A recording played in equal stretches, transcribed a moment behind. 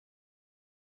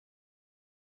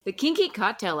The Kinky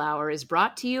Cocktail Hour is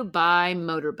brought to you by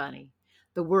Motor Bunny,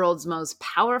 the world's most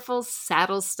powerful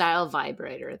saddle-style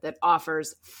vibrator that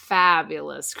offers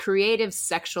fabulous, creative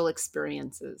sexual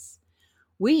experiences.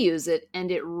 We use it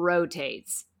and it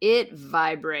rotates, it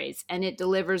vibrates, and it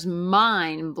delivers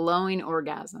mind-blowing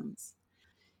orgasms.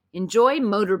 Enjoy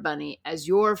Motor Bunny as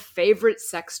your favorite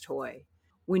sex toy.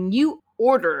 When you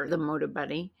order the Motor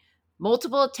Bunny,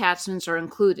 multiple attachments are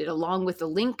included along with the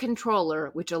Link controller,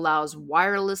 which allows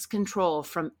wireless control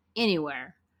from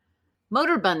anywhere.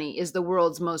 Motor Bunny is the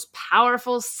world's most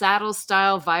powerful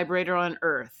saddle-style vibrator on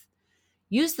Earth.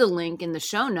 Use the link in the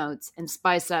show notes and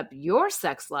spice up your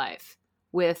sex life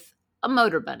with a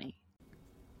Motor Bunny.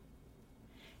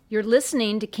 You're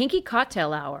listening to Kinky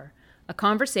Cocktail Hour, a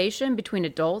conversation between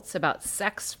adults about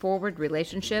sex-forward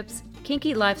relationships,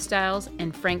 kinky lifestyles,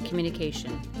 and frank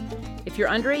communication. If you're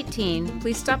under 18,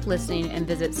 please stop listening and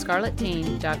visit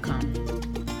scarletteen.com.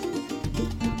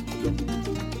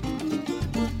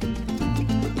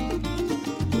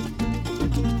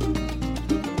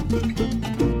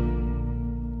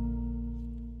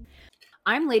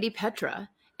 I'm Lady Petra,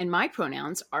 and my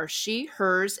pronouns are she,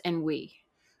 hers, and we.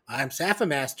 I'm Safa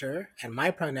Master, and my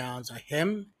pronouns are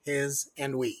him, his,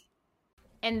 and we.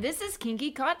 And this is Kinky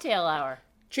Cocktail Hour.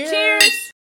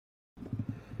 Cheers!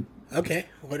 Okay,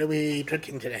 what are we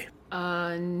drinking today?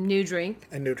 A new drink.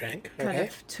 A new drink, okay. Kind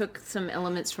of took some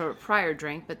elements from a prior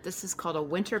drink, but this is called a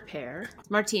winter pear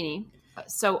martini.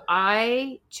 So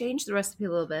I changed the recipe a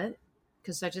little bit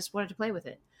because I just wanted to play with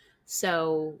it.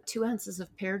 So 2 ounces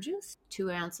of pear juice,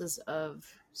 2 ounces of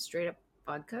straight up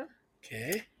vodka.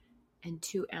 Okay. And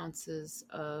 2 ounces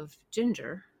of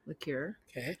ginger liqueur.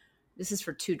 Okay. This is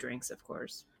for 2 drinks, of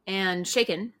course. And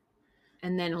shaken,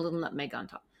 and then a little nutmeg on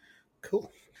top. Cool.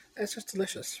 That's just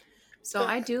delicious. So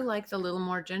I do like the little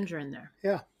more ginger in there.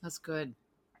 Yeah. That's good.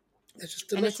 It's just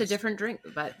delicious. And it's a different drink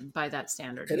by that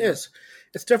standard. It is.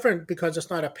 It's different because it's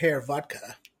not a pear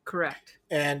vodka. Correct.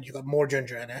 And you got more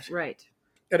ginger in it. Right.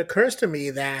 It occurs to me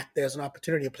that there's an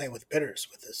opportunity to play with bitters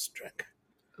with this drink.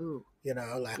 Ooh. You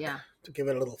know, like to give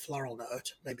it a little floral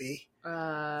note, maybe. The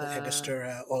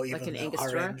Angostura or even like the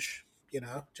orange. You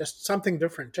know, just something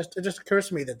different. It just occurs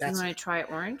to me that's... You want to try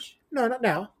orange? No, not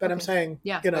now. But okay. I'm saying,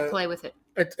 you know, play with it.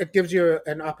 It gives you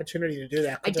an opportunity to do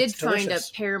that. I did find a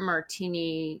pear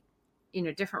martini in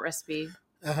a different recipe.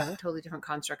 Totally different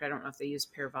construct. I don't know if they use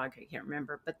pear vodka. I can't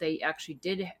remember. But they actually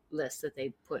did list that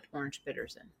they put orange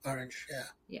bitters in. Orange, yeah.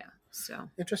 Yeah, so.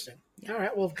 Interesting. Yeah. All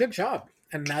right, well, good job.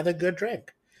 Another good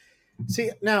drink.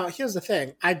 See, now, here's the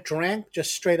thing. I drank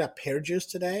just straight up pear juice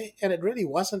today, and it really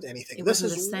wasn't anything. This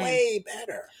is way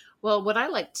better. Well, what I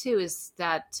like, too, is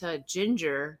that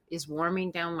ginger is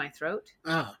warming down my throat.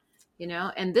 Oh. You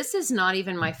know, and this is not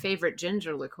even my favorite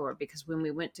ginger liqueur because when we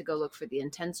went to go look for the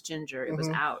intense ginger, it was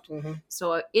out. Mm-hmm.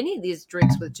 So any of these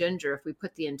drinks with ginger, if we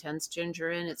put the intense ginger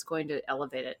in, it's going to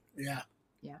elevate it. Yeah.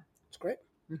 Yeah. It's great.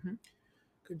 Mm-hmm.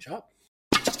 Good job.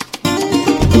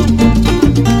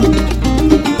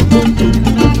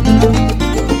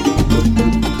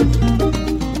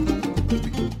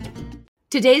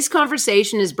 Today's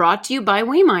conversation is brought to you by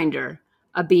WeMinder,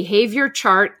 a behavior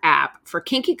chart app for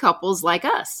kinky couples like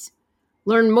us.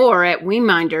 Learn more at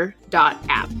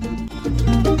WeMinder.app.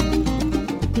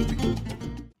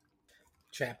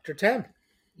 Chapter 10.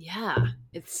 Yeah,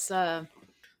 it's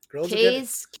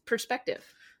Kay's perspective.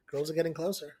 Girls are getting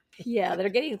closer. Yeah, they're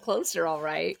getting closer, all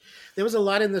right. There was a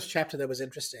lot in this chapter that was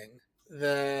interesting.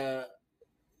 The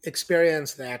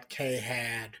experience that Kay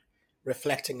had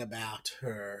reflecting about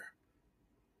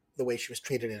the way she was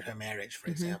treated in her marriage,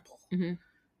 for example. Mm-hmm.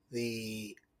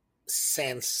 The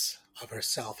sense of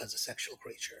herself as a sexual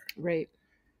creature. Right.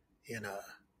 You know,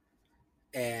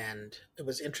 and it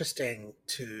was interesting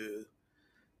to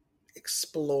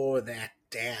explore that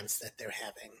dance that they're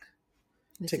having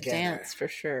together. A dance for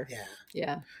sure. Yeah.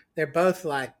 Yeah. They're both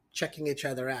like checking each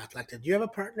other out. Like, do you have a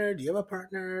partner? Do you have a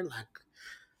partner? Like,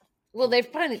 well, they've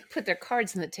finally put their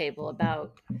cards on the table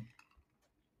about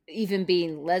even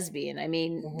being lesbian. I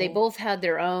mean, they both had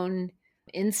their own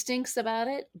instincts about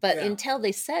it, but until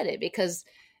they said it, because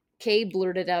Kay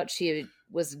blurted out she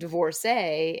was a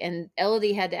divorcee, and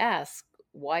Elodie had to ask,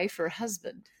 wife or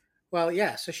husband? Well,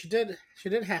 yeah, so she did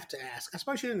have to ask. I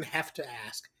suppose she didn't have to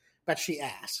ask, but she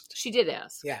asked. She did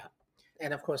ask. Yeah.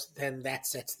 And of course, then that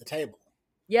sets the table.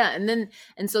 Yeah,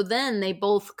 and so then they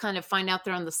both kind of find out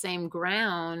they're on the same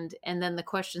ground, and then the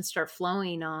questions start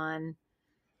flowing on,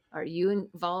 are you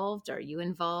involved? Are you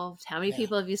involved? How many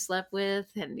people have you slept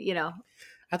with? And, you know.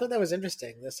 I thought that was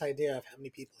interesting, this idea of how many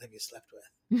people have you slept with.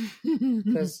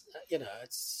 Because, you know,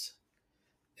 it's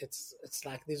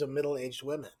like these are middle-aged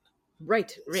women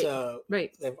Right. So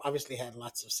Right. they've obviously had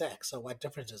lots of sex. So what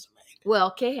difference does it make?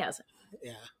 Well, Kay hasn't.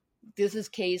 Yeah. This is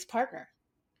Kay's partner.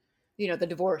 You know, the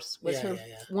divorce was her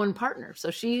one partner.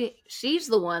 So she's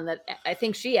the one that I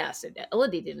think she asked it.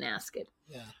 Elodie didn't ask it.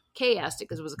 Yeah. Kay asked it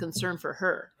because it was a concern for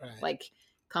her, Right. like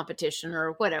competition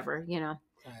or whatever, you know.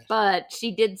 Right. But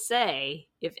she did say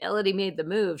if Elodie made the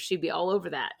move, she'd be all over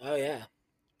that. Oh, yeah.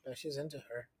 Oh, she's into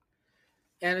her.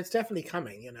 And it's definitely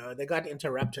coming, you know. They got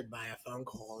interrupted by a phone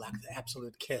call, like the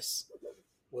absolute kiss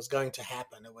was going to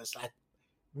happen. It was like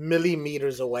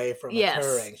millimeters away from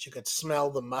occurring. She could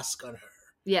smell the musk on her.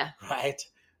 Yeah. Right?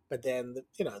 But then,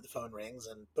 the phone rings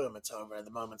and boom, it's over.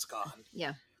 The moment's gone.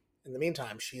 Yeah. In the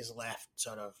meantime, she's left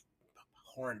sort of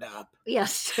horned up.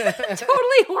 Yes.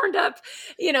 Totally horned up.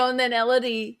 You know, and then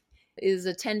Elodie is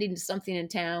attending to something in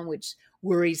town, which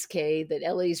worries Kay that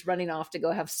Elodie's running off to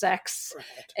go have sex. Right.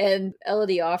 And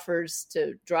Elodie offers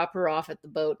to drop her off at the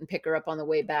boat and pick her up on the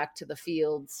way back to the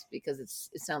fields because it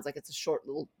sounds like it's a short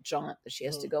little jaunt that she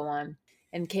has to go on.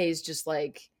 And Kay's just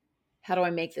like, how do I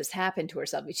make this happen to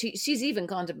herself? She's even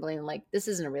contemplating like, this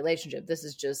isn't a relationship. This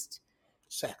is just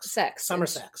sex. Summer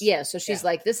sex. Yeah. So she's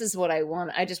like, this is what I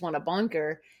want. I just want a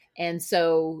bunker. And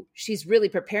so she's really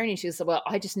preparing. She said, well,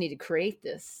 I just need to create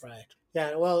this. Right.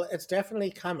 Yeah. Well, it's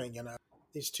definitely coming, you know.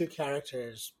 These two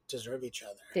characters deserve each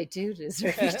other. They do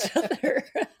deserve each other.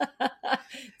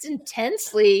 It's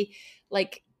intensely,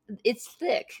 like, it's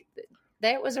thick.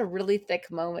 That was a really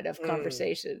thick moment of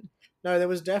conversation. No, there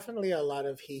was definitely a lot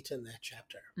of heat in that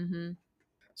chapter. Mm-hmm.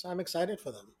 So I'm excited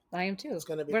for them. I am too. It's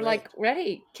going to be We're great. like,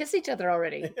 ready. Kiss each other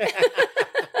already.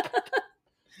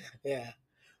 Yeah.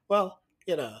 Well,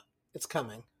 you know, it's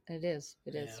coming. It is.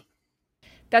 It is.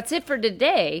 That's it for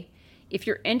today. If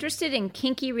you're interested in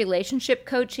kinky relationship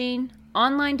coaching,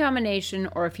 online domination,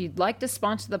 or if you'd like to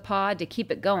sponsor the pod to keep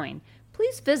it going,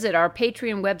 please visit our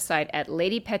Patreon website at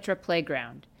Lady Petra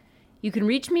Playground. You can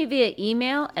reach me via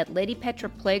email at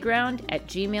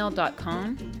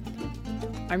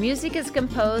ladypetraplayground@gmail.com. Our music is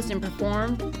composed and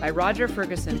performed by Roger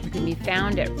Ferguson, who can be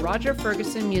found at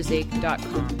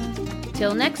rogerfergusonmusic.com.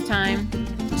 Till next time,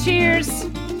 cheers!